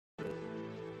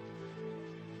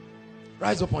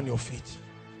Rise up on your feet.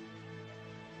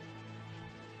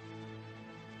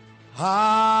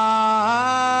 Ah,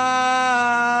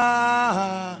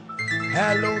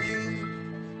 Elohim.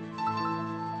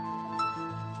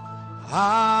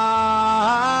 Ah,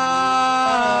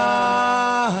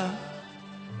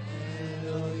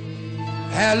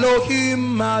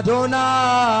 Elohim Adonai.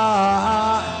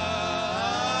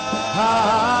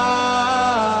 Ah,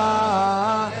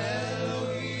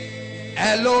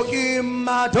 Elohim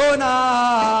Adonai.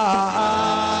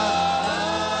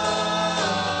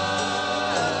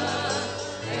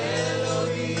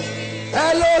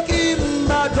 Elohim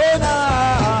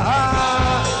Adonai.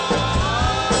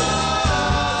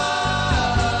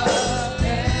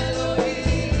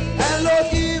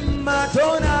 Elohim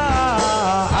Adonai.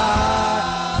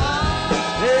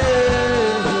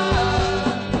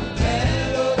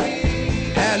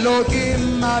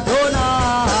 Elohim Adonai.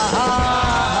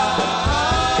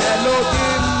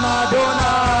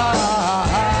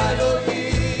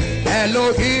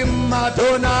 Elohim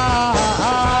Adonai.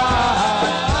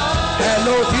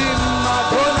 Elohim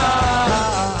Adonai.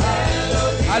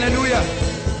 Hallelujah.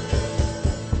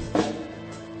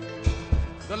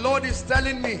 The Lord is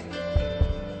telling me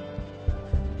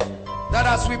that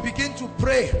as we begin to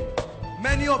pray,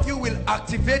 many of you will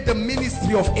activate the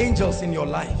ministry of angels in your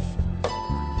life.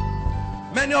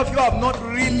 Many of you have not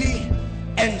really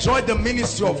enjoyed the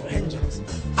ministry of angels.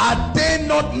 Are they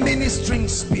not ministering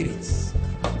spirits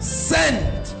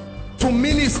sent to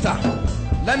minister?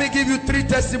 Let me give you 3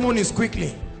 testimonies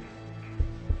quickly.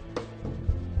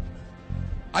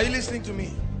 Are you listening to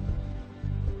me?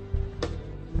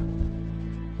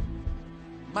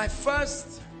 My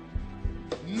first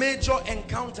major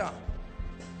encounter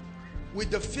with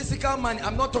the physical man,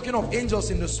 I'm not talking of angels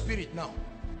in the spirit now.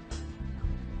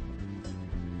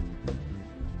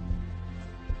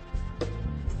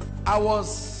 I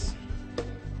was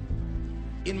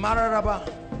in Mararaba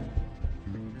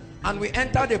and we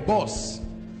entered a bus.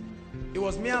 It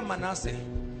was me and Manasseh,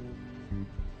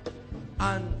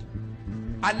 and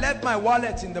I left my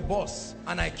wallet in the bus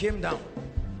and I came down,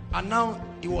 and now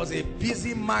it was a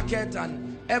busy market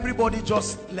and everybody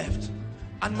just left,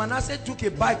 and Manasseh took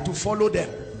a bike to follow them.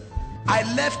 I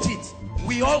left it.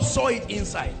 We all saw it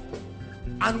inside,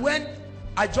 and when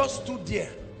I just stood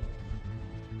there,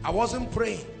 I wasn't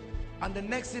praying, and the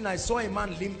next thing I saw a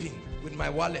man limping with my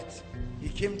wallet. He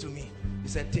came to me. He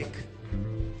said, take.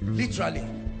 Literally.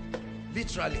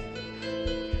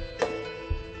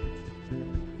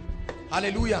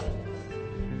 Hallelujah.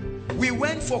 We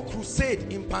went for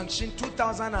crusade in Pangshin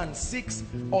 2006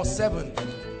 or 7.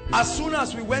 As soon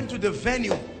as we went to the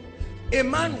venue, a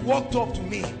man walked up to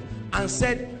me and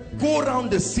said, go around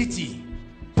the city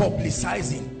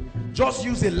publicizing. Just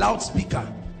use a loudspeaker.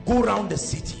 Go around the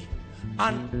city.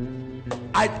 And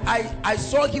I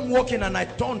saw him walking and I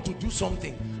turned to do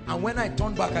something. And when I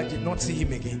turned back, I did not see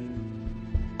him again.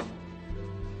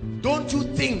 Don't you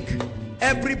think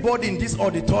everybody in this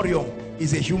auditorium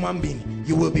is a human being?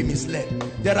 You will be misled.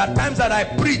 There are times that I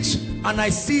preach and I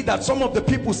see that some of the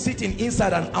people sitting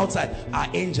inside and outside are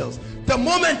angels. The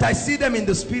moment I see them in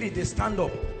the spirit, they stand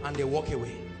up and they walk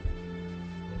away.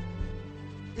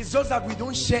 It's just that we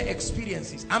don't share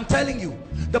experiences. I'm telling you,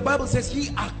 the Bible says,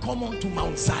 ye are come unto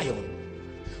Mount Zion.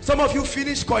 Some of you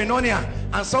finish koinonia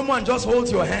and someone just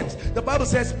holds your hands. The Bible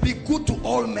says, be good to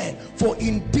all men, for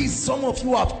in this some of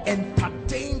you have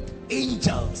entertained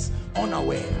angels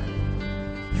unaware.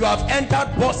 You have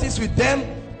entered buses with them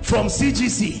from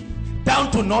CGC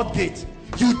down to Northgate.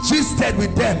 You gisted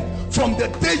with them. From the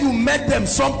day you met them,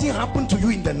 something happened to you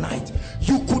in the night.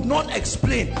 You could not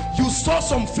explain. You saw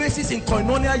some faces in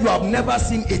koinonia you have never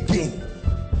seen again.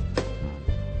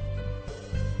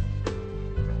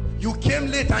 You came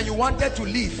late and you wanted to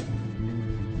leave.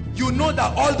 You know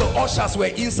that all the ushers were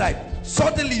inside.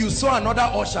 Suddenly you saw another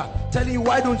usher telling you,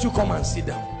 why don't you come and sit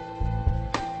down?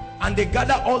 And they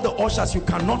gather all the ushers. You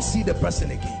cannot see the person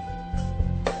again.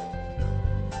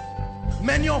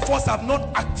 Many of us have not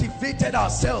activated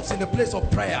ourselves in the place of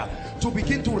prayer to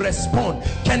begin to respond.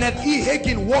 Kenneth E.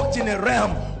 Hagin walked in a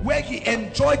realm where he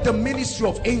enjoyed the ministry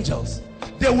of angels.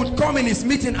 They would come in his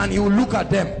meeting and he would look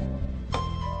at them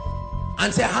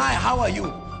and say, hi, how are you?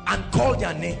 And call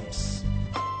their names.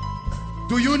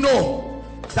 Do you know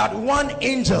that one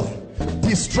angel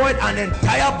destroyed an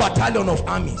entire battalion of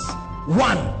armies?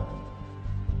 One.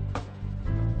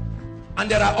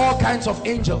 And there are all kinds of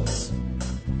angels.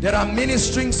 There are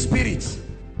ministering spirits.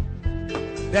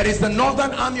 There is the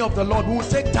Northern Army of the Lord. We will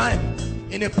take time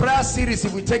in a prayer series,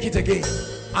 if we take it again,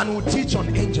 and we'll teach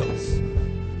on angels.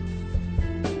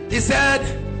 He said,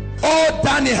 oh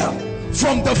Daniel,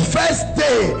 from the first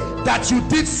day that you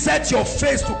did set your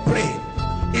face to pray,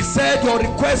 he said your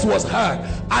request was heard.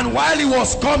 And while he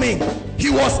was coming, he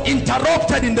was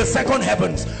interrupted in the second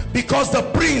heavens, because the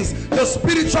prince, the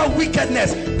spiritual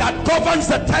wickedness that governs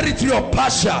the territory of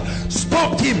Persia,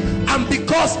 stopped him. And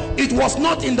because it was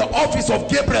not in the office of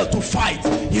Gabriel to fight,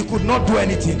 he could not do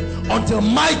anything until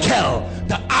Michael,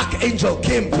 the archangel,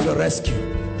 came to the rescue.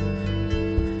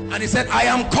 And he said, I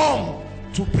am come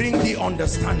to bring thee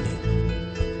understanding.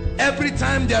 Every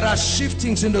time there are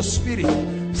shiftings in the spirit,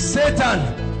 Satan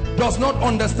does not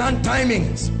understand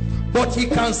timings, but he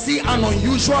can see an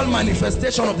unusual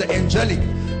manifestation of the angelic,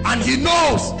 and he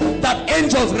knows that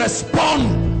angels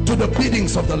respond to the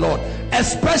biddings of the Lord.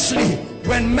 Especially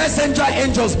when messenger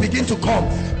angels begin to come,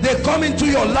 they come into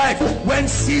your life when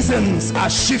seasons are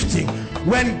shifting.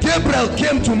 When Gabriel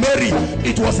came to Mary,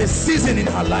 it was a season in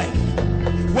her life.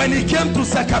 When he came to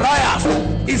Zechariah,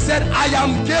 he said, I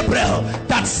am Gabriel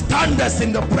that standeth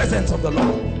in the presence of the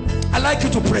Lord. I'd like you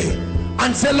to pray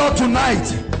and say, Lord,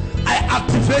 tonight I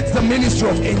activate the ministry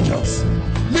of angels.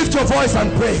 Lift your voice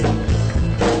and pray.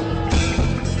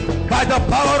 By the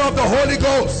power of the Holy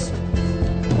Ghost,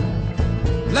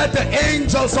 let the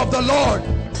angels of the Lord,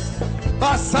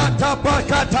 Basata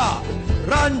Bakata,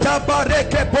 Randa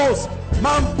Barekebos,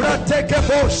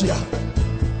 Mampratekebosia,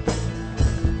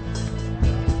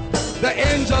 the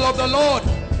angel of the Lord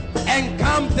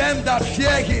encamp them that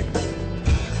fear him.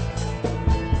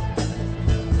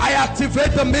 I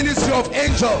activate the ministry of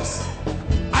angels.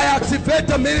 I activate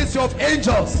the ministry of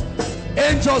angels.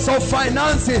 Angels of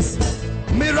finances,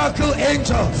 miracle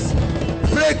angels,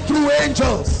 breakthrough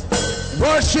angels,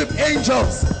 worship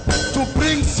angels, to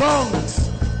bring songs,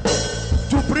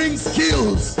 to bring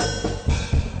skills,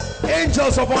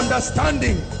 angels of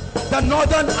understanding, the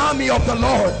northern army of the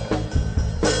Lord,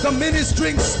 the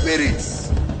ministering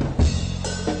spirits.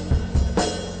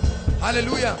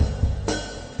 Hallelujah.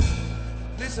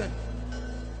 Listen.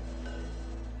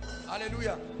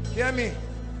 Hallelujah. Hear me.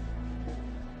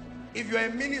 If you're a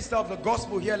minister of the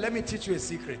gospel here, let me teach you a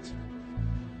secret.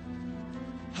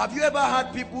 Have you ever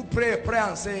had people pray a prayer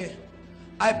and say,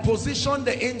 I position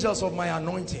the angels of my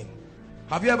anointing?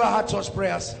 Have you ever had such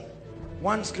prayers?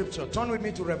 One scripture. Turn with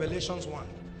me to Revelations 1.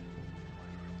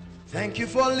 Thank you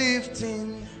for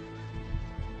lifting.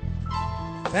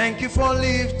 Thank you for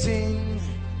lifting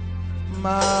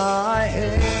my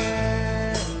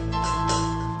head.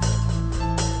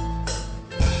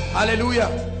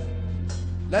 Hallelujah.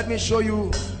 Let me show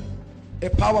you a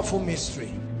powerful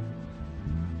mystery.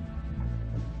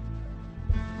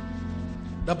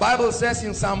 The Bible says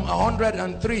in Psalm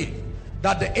 103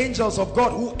 that the angels of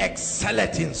God who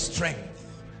excelleth in strength,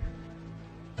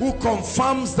 who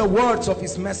confirms the words of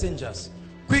his messengers.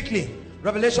 Quickly,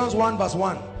 Revelations 1 verse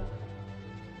 1.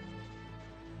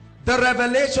 The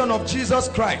revelation of Jesus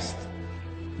Christ,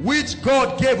 which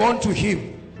God gave unto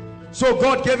him. So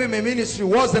God gave him a ministry.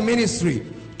 What's the ministry?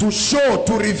 To show,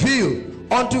 to reveal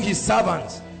unto his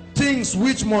servants things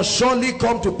which must surely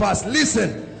come to pass.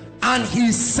 Listen. And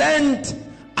he sent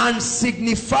and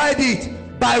signified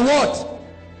it by what?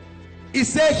 He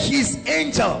said his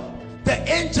angel, the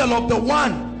angel of the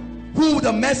one who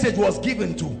the message was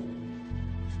given to.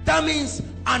 That means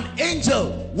an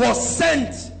angel was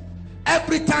sent.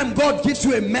 Every time God gives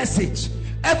you a message,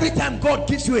 every time God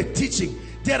gives you a teaching,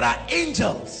 there are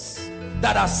angels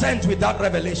that are sent with that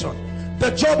revelation.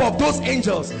 The job of those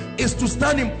angels is to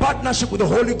stand in partnership with the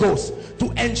Holy Ghost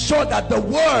to ensure that the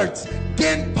words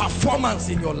gain performance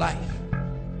in your life.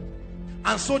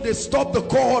 And so they stop the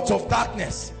cohorts of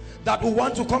darkness that will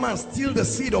want to come and steal the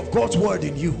seed of God's word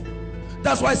in you.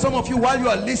 That's why some of you, while you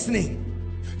are listening,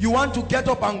 you want to get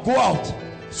up and go out.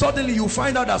 Suddenly you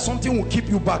find out that something will keep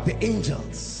you back. The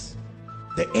angels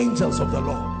of the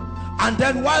Lord. And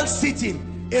then while sitting,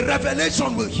 a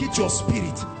revelation will hit your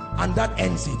spirit, and that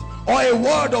ends it. Or a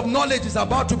word of knowledge is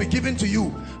about to be given to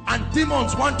you, and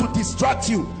demons want to distract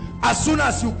you. As soon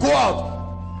as you go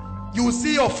out, you will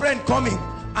see your friend coming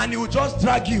and he will just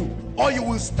drag you, or you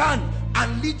will stand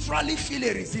and literally feel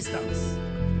a resistance.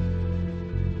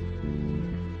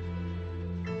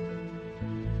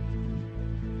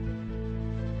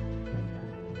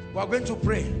 We are going to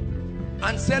pray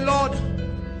and say, Lord,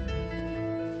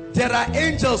 there are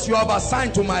angels you have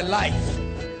assigned to my life,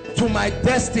 to my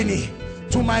destiny,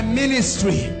 to my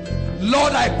ministry.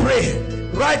 Lord, I pray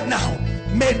right now,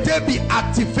 may they be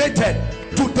activated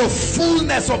to the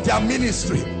fullness of their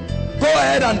ministry. Go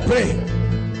ahead and pray.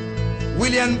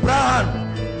 William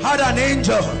Branham had an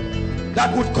angel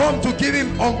that would come to give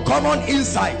him uncommon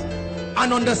insight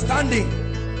and understanding.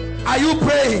 Are you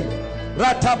praying?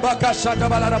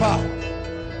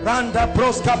 Randa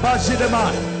broska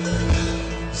bajidema.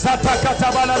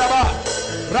 Zatakata balaraba.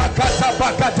 Rakata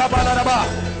bakata balaraba.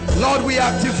 Lord, we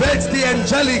activate the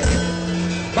angelic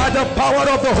by the power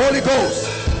of the Holy Ghost.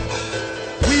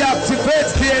 We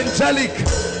activate the angelic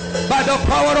by the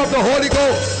power of the Holy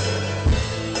Ghost.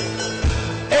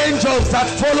 Angels that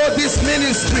follow this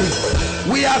ministry,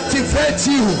 we activate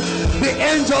you. The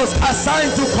angels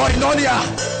assigned to Koinonia,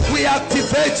 we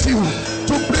activate you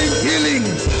to bring healing,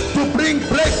 to bring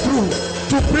breakthrough,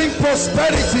 to bring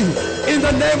prosperity in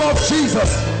the name of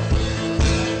Jesus.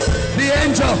 The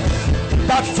angel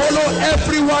that follow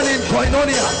everyone in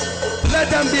Koinonia, let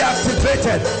them be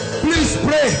activated. Please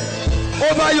pray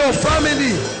over your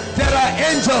family. There are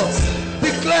angels.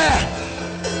 Declare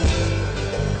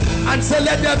and say,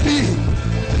 let there be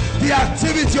the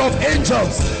activity of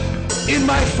angels in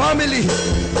my family,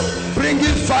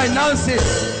 bringing finances,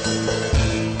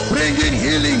 bringing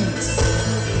healings.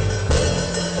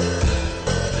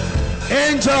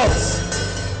 Angels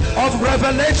of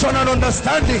revelation and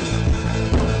understanding,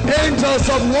 angels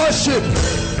of worship.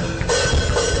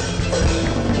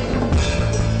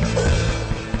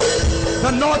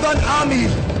 The Northern Army,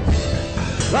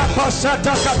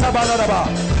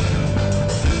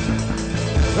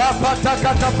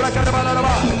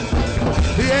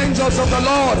 the angels of the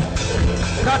Lord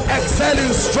that excel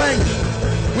in strength,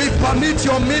 we permit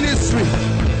your ministry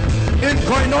in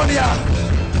Koinonia.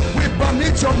 We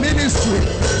permit your ministry.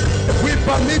 We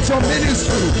permit your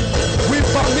ministry. We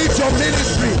permit your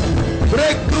ministry.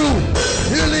 Breakthrough,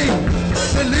 healing,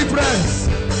 deliverance,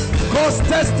 cause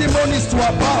testimonies to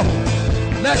abound.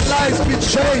 Let lives be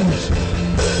changed.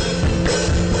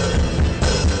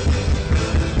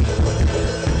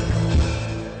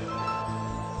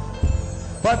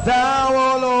 But thou,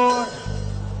 O Lord,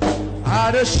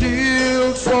 art a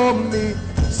shield for me.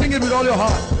 Sing it with all your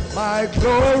heart. My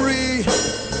glory,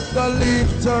 the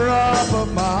lifter up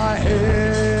of my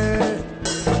head.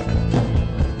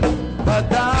 But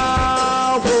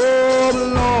thou, O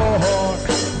Lord,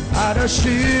 art a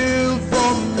shield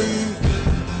for me.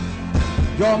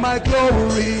 You're my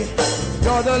glory,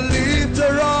 you're the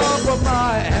lifter up of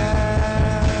my head.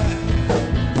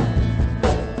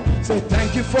 Say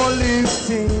thank you for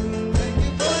lifting.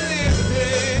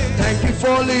 Thank you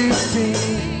for lifting.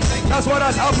 That's what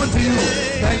has happened to you.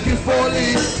 Thank you for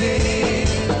lifting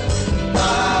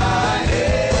my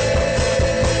head.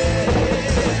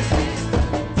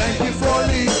 Thank you for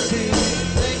lifting.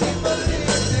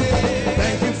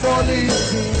 Thank you for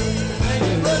lifting.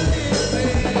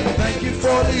 Thank you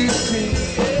for lifting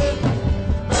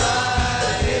my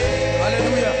head.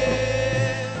 Hallelujah.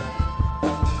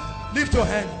 Lift your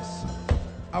hands.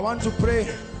 I want to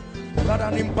pray that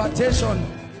an impartation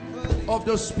of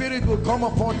the Spirit will come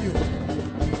upon you.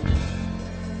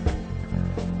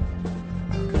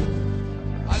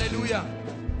 Hallelujah.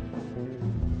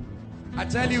 I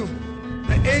tell you,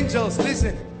 the angels,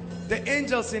 listen, the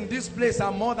angels in this place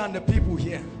are more than the people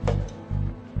here.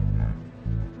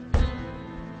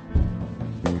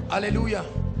 Hallelujah.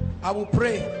 I will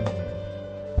pray.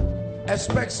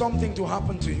 Expect something to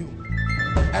happen to you.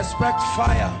 Expect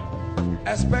fire.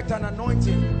 Expect an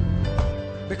anointing.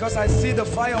 Because I see the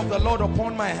fire of the Lord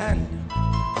upon my hand.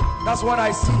 That's what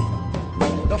I see.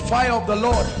 The fire of the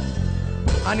Lord.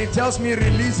 And it tells me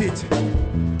release it.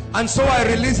 And so I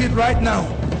release it right now.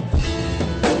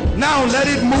 Now let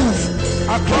it move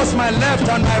across my left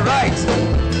and my right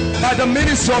by the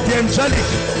ministry of the angelic.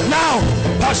 Now,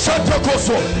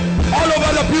 all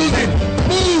over the building,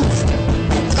 move.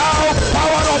 Now,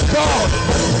 power of God.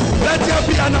 Let there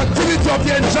be an activity of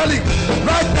the angelic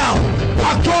right now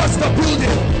across the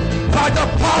building by the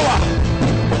power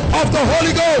of the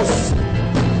Holy Ghost.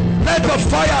 Let the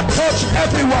fire touch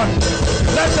everyone.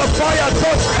 Let the fire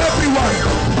touch everyone.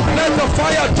 Let the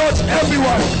fire touch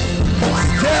everyone.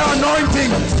 Stay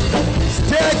anointing.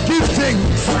 Stay gifting.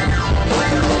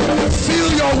 Feel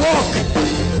your walk.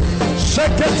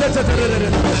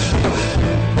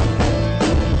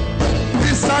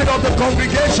 This side of the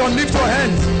congregation, lift your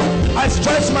hands. I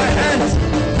stretch my hands.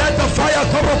 Let the fire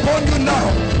come upon you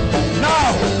now.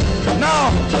 Now.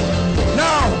 Now.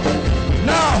 Now.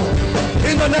 Now.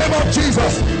 In the name of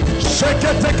Jesus.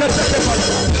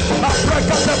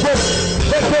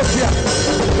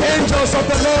 Angels of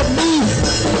the Lord, move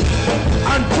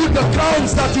and put the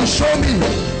crowns that you show me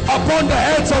upon the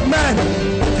heads of men.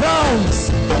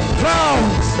 Crowns,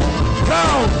 crowns,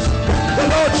 crowns. The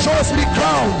Lord shows me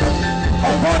crowns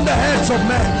upon the heads of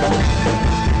men.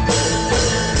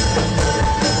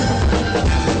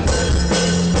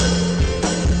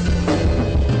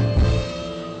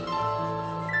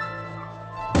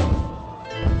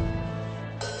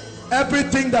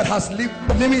 everything that has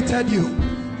limited you,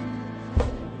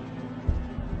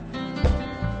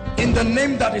 in the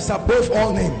name that is above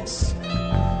all names,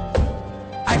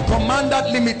 I command that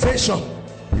limitation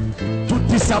to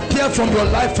disappear from your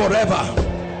life forever.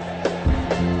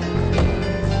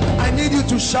 I need you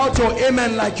to shout your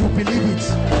amen like you believe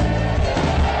it.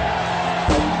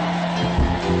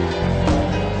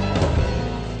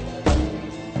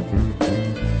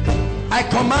 I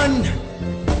command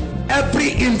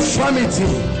every infirmity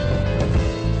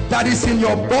that is in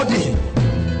your body,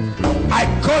 I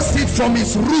curse it from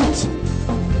its root.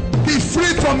 Be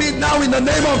free from it now in the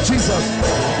name of Jesus.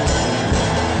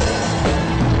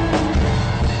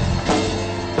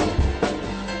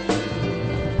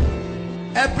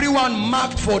 Everyone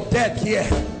marked for death here,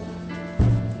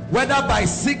 whether by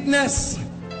sickness,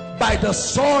 by the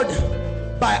sword,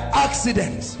 by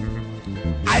accidents,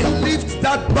 I lift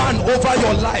that ban over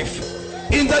your life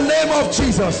in the name of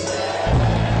Jesus.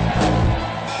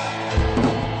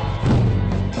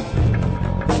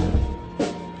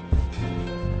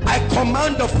 I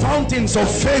command the fountains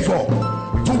of favor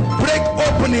to break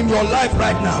open in your life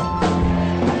right now.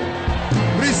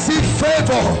 Receive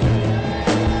favor,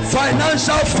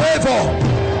 financial favor,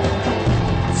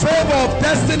 favor of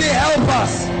destiny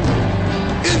helpers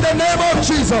in the name of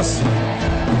Jesus.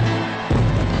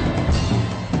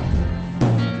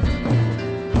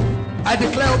 I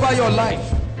declare over your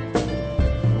life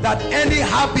that any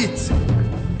habit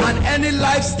and any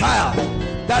lifestyle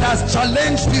that has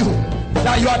challenged you,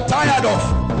 that you are tired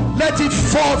of, let it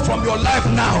fall from your life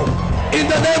now in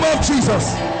the name of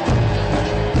Jesus.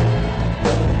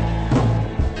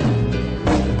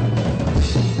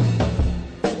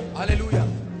 Hallelujah.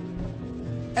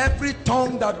 Every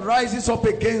tongue that rises up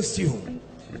against you,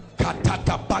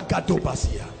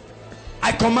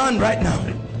 I command right now.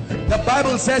 The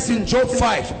Bible says in Job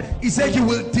 5, he said he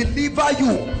will deliver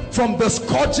you from the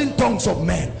scourging tongues of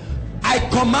men. I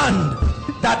command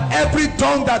that every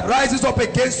tongue that rises up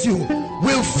against you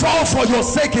will fall for your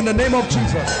sake in the name of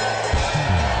Jesus.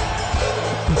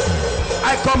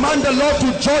 I command the Lord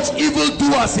to judge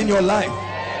evildoers in your life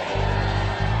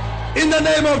in the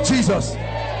name of Jesus.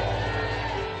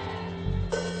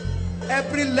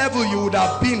 Every level you would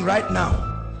have been right now,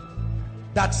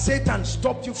 that Satan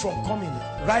stopped you from coming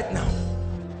right now,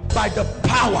 by the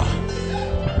power,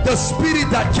 the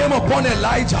spirit that came upon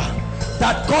Elijah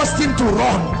that caused him to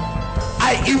run,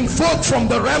 I invoke from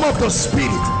the realm of the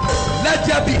spirit, let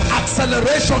there be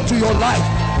acceleration to your life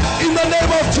in the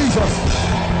name of Jesus.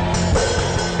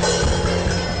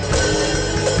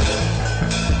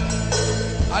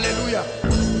 Hallelujah.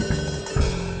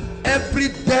 Every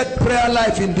dead prayer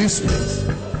life in this place,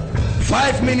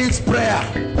 5 minutes prayer,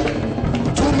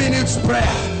 2 minutes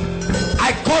prayer,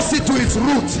 I curse it to its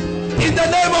root in the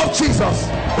name of Jesus.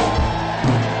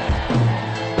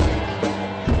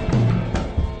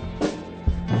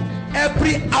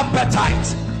 Every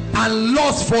appetite and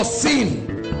lust for sin,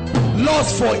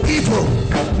 lust for evil,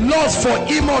 lust for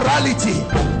immorality,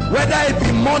 whether it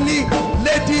be money,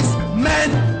 ladies, men,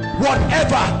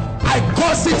 whatever, I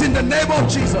curse it in the name of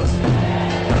Jesus.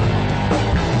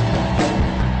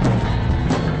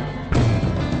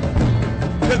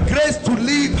 The grace to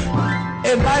live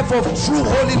a life of true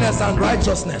holiness and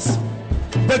righteousness,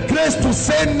 the grace to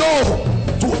say no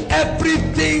to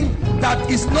everything that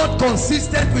is not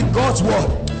consistent with God's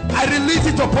word, I release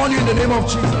it upon you in the name of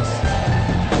Jesus.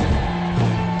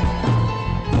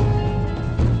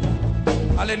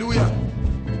 Hallelujah.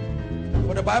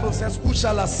 For the Bible says, who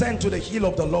shall ascend to the hill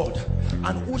of the Lord,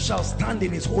 and who shall stand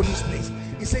in his holy place?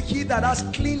 He said, he that has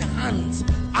clean hands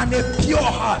and a pure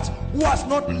heart, who has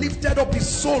not lifted up his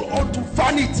soul unto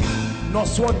vanity, nor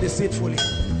sworn deceitfully,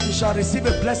 he shall receive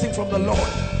a blessing from the Lord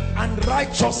and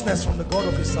righteousness from the God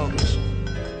of his salvation.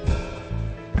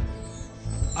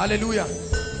 Hallelujah.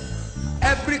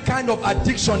 Every kind of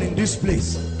addiction in this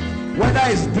place, whether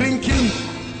it's drinking,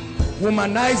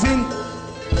 womanizing,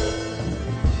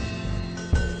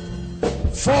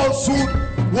 falsehood,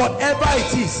 whatever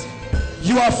it is,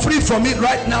 you are free from it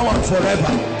right now and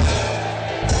forever.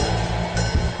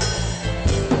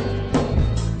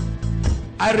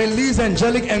 I release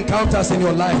angelic encounters in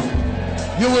your life.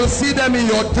 You will see them in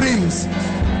your dreams.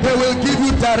 They will give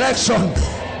you direction.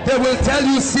 They will tell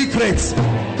you secrets.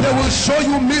 They will show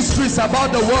you mysteries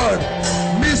about the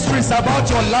word, mysteries about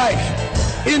your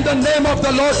life. In the name of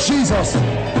the Lord Jesus.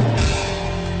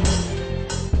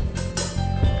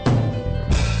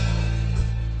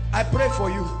 I pray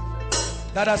for you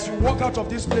that as you walk out of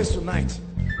this place tonight,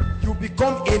 you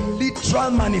become a literal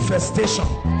manifestation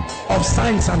of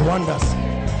signs and wonders.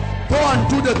 Go and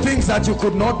do the things that you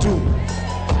could not do.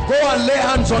 Go and lay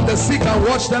hands on the sick and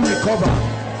watch them recover.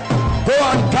 Go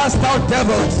and cast out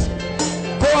devils.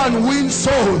 Go and win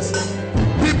souls.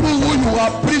 People who you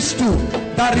have preached to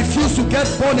that refuse to get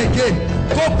born again,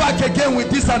 go back again with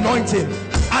this anointing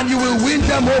and you will win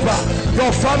them over.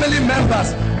 Your family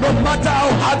members, no matter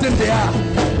how hardened they are,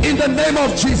 in the name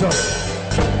of Jesus.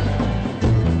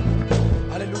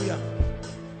 Hallelujah.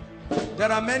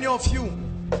 There are many of you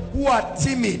who are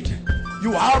timid.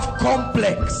 You have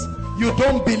complex. You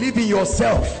don't believe in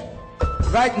yourself.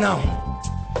 Right now,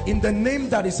 in the name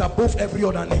that is above every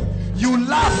other name, you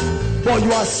laugh, but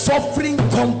you are suffering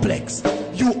complex.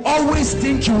 You always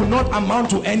think you will not amount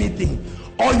to anything,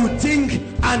 or you think,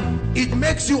 and it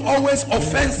makes you always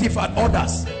offensive at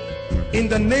others. In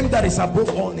the name that is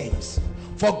above all names,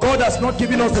 for God has not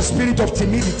given us the spirit of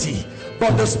timidity,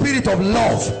 but the spirit of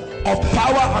love, of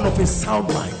power, and of a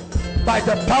sound mind. By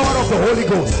the power of the Holy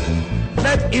Ghost,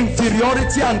 let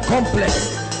inferiority and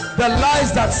complex, the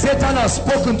lies that Satan has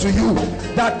spoken to you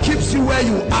that keeps you where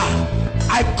you are,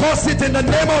 I curse it in the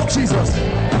name of Jesus.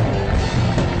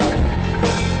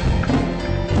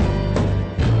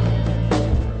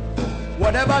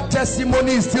 Whatever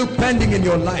testimony is still pending in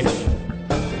your life,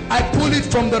 I pull it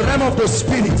from the realm of the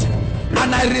spirit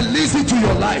and I release it to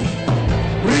your life.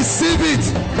 Receive it,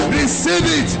 receive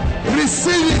it,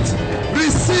 receive it,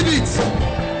 receive it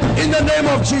in the name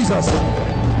of Jesus.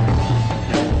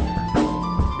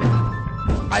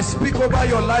 I speak over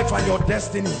your life and your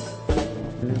destiny.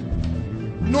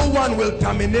 No one will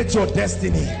terminate your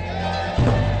destiny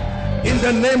in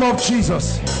the name of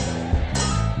Jesus.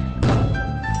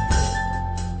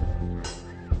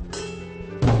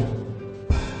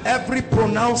 Every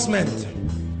pronouncement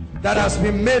that has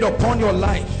been made upon your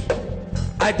life,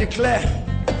 I declare,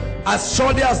 as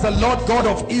surely as the Lord God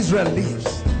of Israel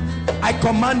lives, I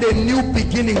command a new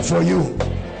beginning for you.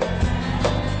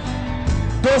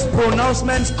 Those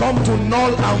pronouncements come to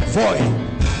null and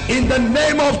void in the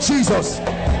name of Jesus.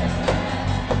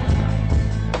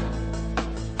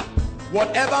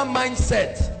 Whatever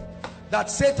mindset that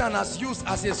Satan has used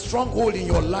as a stronghold in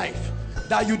your life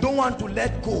that you don't want to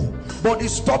let go, but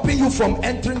is stopping you from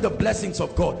entering the blessings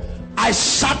of God, I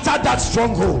shatter that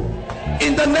stronghold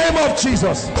in the name of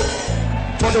Jesus.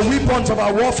 For the weapons of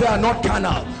our warfare are not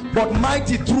carnal, but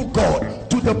mighty through God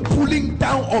to the pulling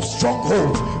down of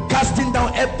strongholds, casting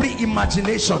down every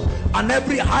imagination and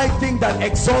every high thing that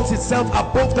exalts itself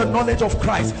above the knowledge of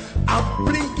Christ, and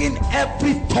bringing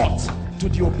every thought to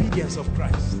the obedience of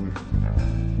Christ.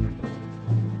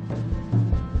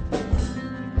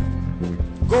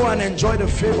 Go and enjoy the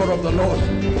favor of the Lord.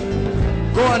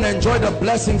 Go and enjoy the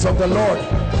blessings of the Lord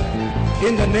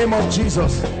in the name of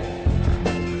Jesus.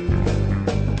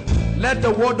 Let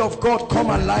the word of God come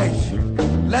alive.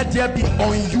 Let there be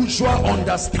unusual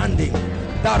understanding,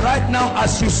 that right now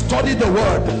as you study the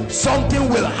word, something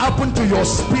will happen to your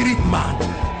spirit man.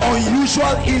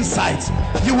 Unusual insights.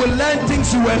 You will learn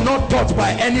things you were not taught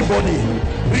by anybody.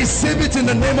 Receive it in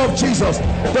the name of Jesus.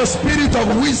 The spirit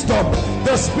of wisdom,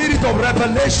 the spirit of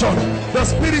revelation, the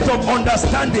spirit of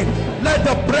understanding. Let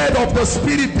the bread of the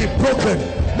spirit be broken.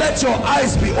 Let your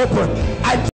eyes be open. I